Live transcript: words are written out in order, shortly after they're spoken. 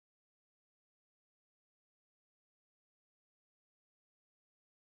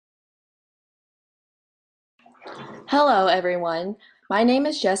Hello, everyone. My name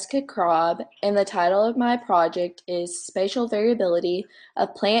is Jessica Krob, and the title of my project is Spatial Variability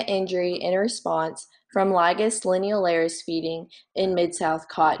of Plant Injury and Response from Lygus lineolaris Feeding in Mid-South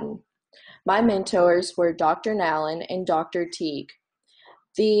Cotton. My mentors were Dr. Nowlin and Dr. Teague.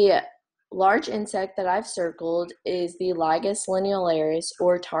 The large insect that I've circled is the Lygus lineolaris,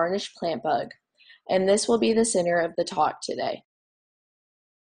 or tarnished plant bug, and this will be the center of the talk today.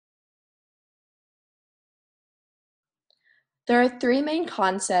 There are three main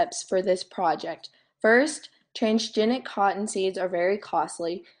concepts for this project. First, transgenic cotton seeds are very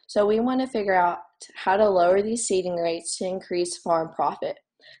costly, so we want to figure out how to lower these seeding rates to increase farm profit.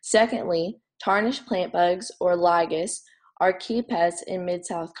 Secondly, tarnished plant bugs, or Lygus, are key pests in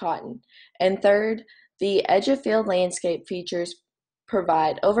Mid-South cotton. And third, the edge of field landscape features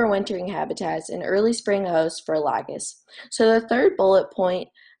provide overwintering habitats and early spring hosts for Lygus. So the third bullet point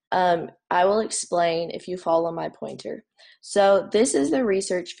I will explain if you follow my pointer. So this is the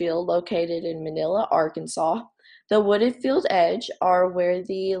research field located in Manila, Arkansas. The wooded field edge are where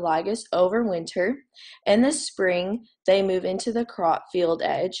the Lygus overwinter. In the spring, they move into the crop field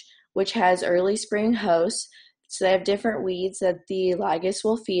edge, which has early spring hosts. So they have different weeds that the Lygus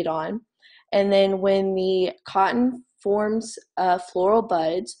will feed on. And then when the cotton forms floral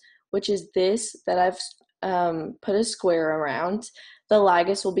buds, which is this that I've put a square around, the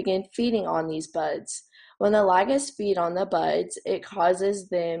Lygus will begin feeding on these buds. When the Lygus feed on the buds, it causes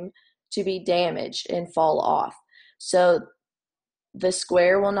them to be damaged and fall off. So the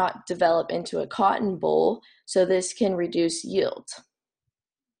square will not develop into a cotton boll, so this can reduce yield.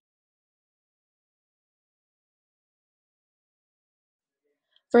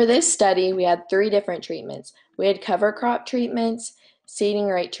 For this study, we had three different treatments. We had cover crop treatments, seeding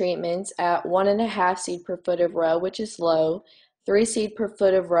rate treatments at 1.5 seed per foot of row, which is low, 3 seed per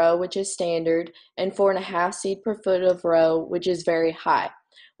foot of row, which is standard, and 4.5 seed per foot of row, which is very high.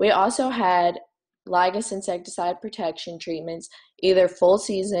 We also had Lygus insecticide protection treatments, either full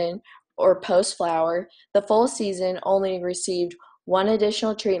season or post-flower. The full season only received one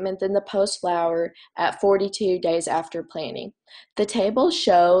additional treatment than the post-flower at 42 days after planting. The tables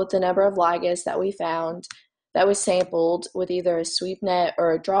show the number of Lygus that we found that was sampled with either a sweep net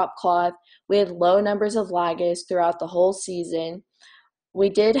or a drop cloth. We had low numbers of Lygus throughout the whole season. We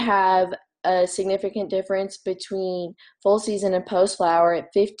did have a significant difference between full season and post-flower at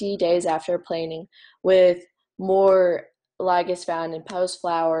 50 days after planting, with more Lygus found in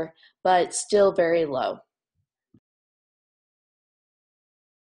post-flower, but still very low.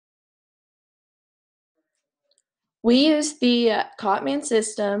 We use the Cotman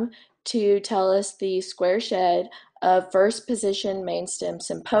system to tell us the square shed of first position main stem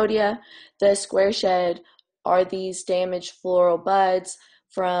symphodia. The square shed are these damaged floral buds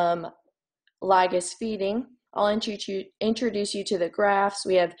from Lygus feeding. I'll introduce you to the graphs.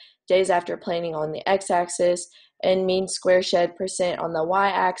 We have days after planting on the x-axis and mean square shed percent on the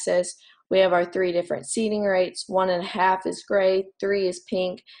y-axis. We have our three different seeding rates. 1.5 is gray, 3 is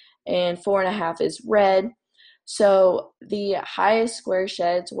pink, and 4.5 is red. So the highest square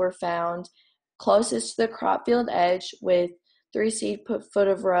sheds were found closest to the crop field edge with 3 seed per foot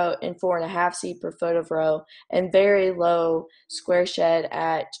of row and 4.5 seed per foot of row, and very low square shed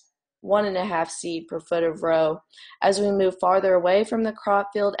at 1.5 seed per foot of row. As we move farther away from the crop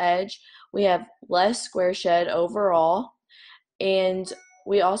field edge, we have less square shed overall, and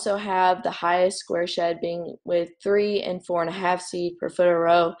we also have the highest square shed being with 3 and 4.5 seed per foot of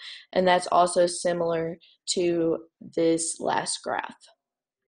row, and that's also similar to this last graph.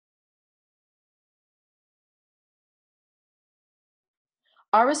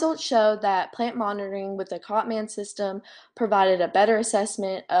 Our results showed that plant monitoring with the Cotman system provided a better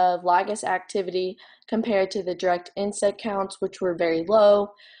assessment of Lygus activity compared to the direct insect counts, which were very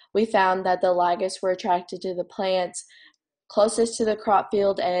low. We found that the Lygus were attracted to the plants closest to the crop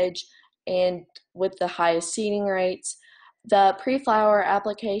field edge and with the highest seeding rates. The pre-flower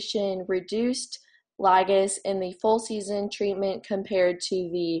application reduced Lygus in the full season treatment compared to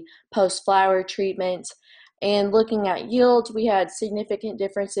the post-flower treatment. And looking at yield, we had significant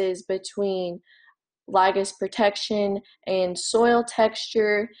differences between Lygus protection and soil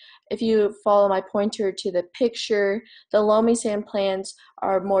texture. If you follow my pointer to the picture, the loamy sand plants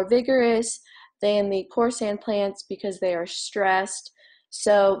are more vigorous than the coarse sand plants because they are stressed.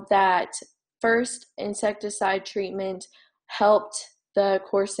 So that first insecticide treatment helped the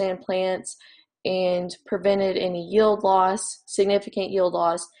coarse sand plants and prevented any yield loss, significant yield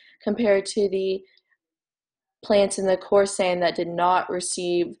loss, compared to the plants in the coarse sand that did not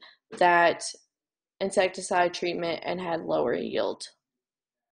receive that insecticide treatment and had lower yield.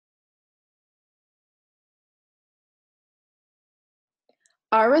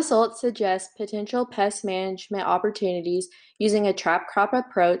 Our results suggest potential pest management opportunities using a trap crop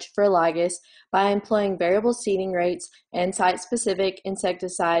approach for Lygus by employing variable seeding rates and site-specific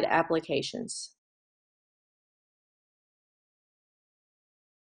insecticide applications.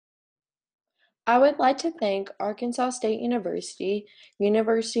 I would like to thank Arkansas State University,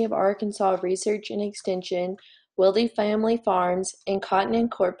 University of Arkansas Research and Extension, Wildy Family Farms, and Cotton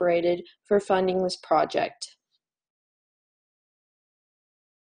Incorporated for funding this project.